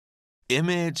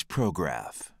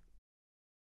imagePROGRAF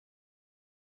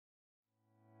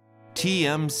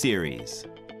TM series.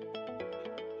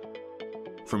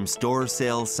 From store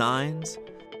sale signs,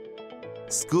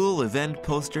 school event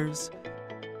posters,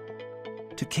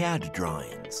 to CAD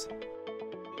drawings.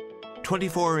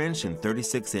 24-inch and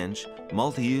 36-inch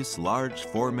multi-use large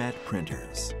format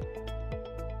printers.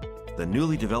 The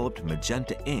newly developed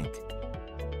Magenta Ink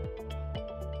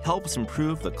helps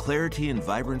improve the clarity and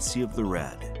vibrancy of the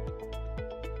red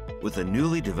with a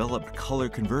newly developed color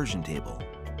conversion table.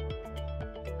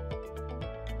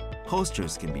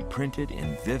 Posters can be printed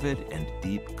in vivid and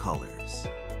deep colors.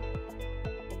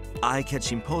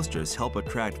 Eye-catching posters help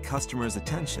attract customers'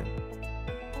 attention.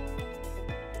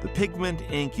 The pigment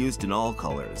ink used in all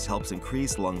colors helps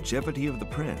increase longevity of the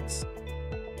prints.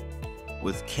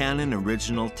 With Canon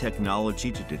original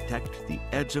technology to detect the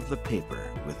edge of the paper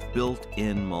with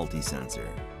built-in multi-sensor.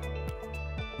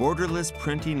 Borderless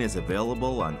printing is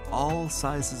available on all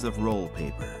sizes of roll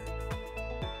paper,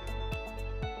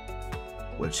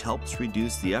 which helps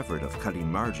reduce the effort of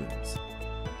cutting margins.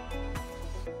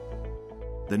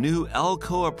 The new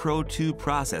Alcoa Pro 2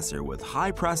 processor with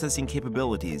high processing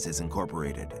capabilities is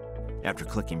incorporated. After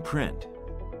clicking print,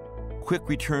 quick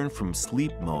return from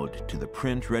sleep mode to the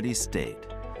print-ready state.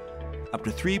 Up to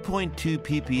 3.2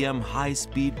 ppm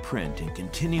high-speed print and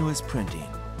continuous printing.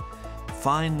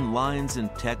 Fine lines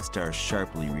and text are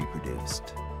sharply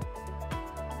reproduced.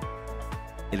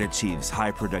 It achieves high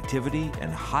productivity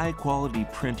and high-quality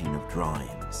printing of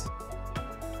drawings.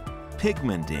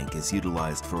 Pigment ink is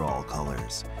utilized for all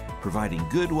colors, providing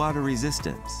good water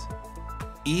resistance.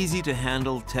 Easy to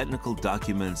handle technical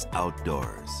documents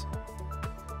outdoors.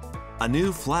 A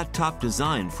new flat top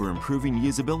design for improving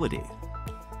usability.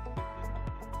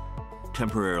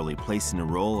 Temporarily placing a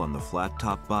roll on the flat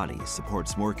top body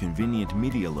supports more convenient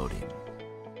media loading.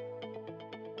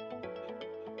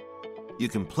 You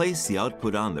can place the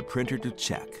output on the printer to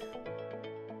check.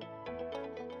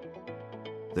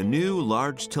 The new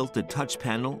large tilted touch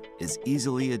panel is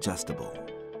easily adjustable.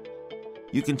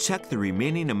 You can check the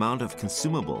remaining amount of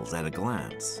consumables at a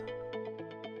glance.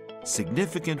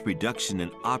 Significant reduction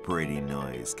in operating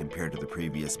noise compared to the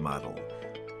previous model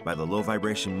by the low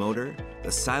vibration motor,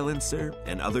 the silencer,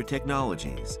 and other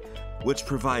technologies, which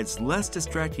provides less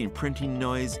distracting printing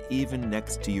noise even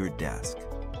next to your desk.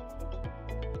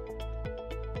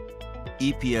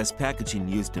 EPS packaging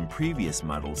used in previous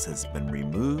models has been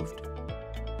removed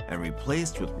and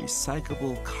replaced with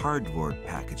recyclable cardboard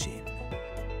packaging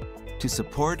to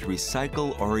support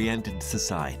recycle-oriented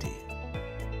society.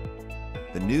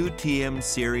 The new TM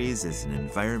series is an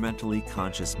environmentally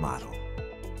conscious model.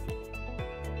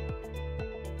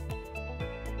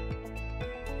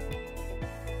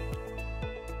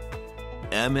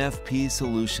 MFP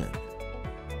solution.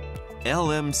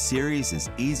 LM series is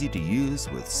easy to use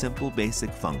with simple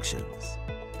basic functions.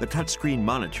 The touchscreen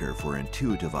monitor for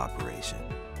intuitive operation.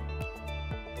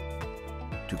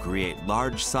 To create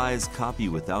large size copy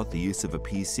without the use of a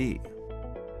PC.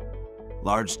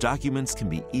 Large documents can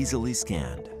be easily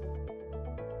scanned.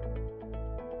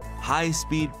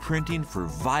 High-speed printing for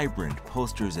vibrant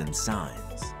posters and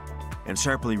signs. And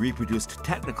sharply reproduced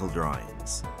technical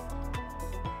drawings.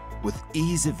 With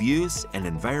ease of use and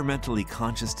environmentally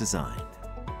conscious design.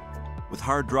 With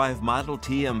hard drive model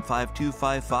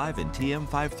TM5255 and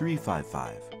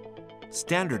TM5355.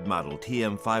 Standard model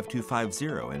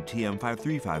TM5250 and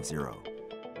TM5350.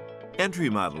 Entry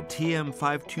model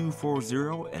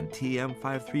TM5240 and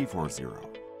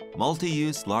TM5340.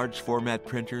 Multi-use large format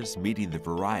printers meeting the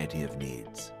variety of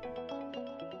needs.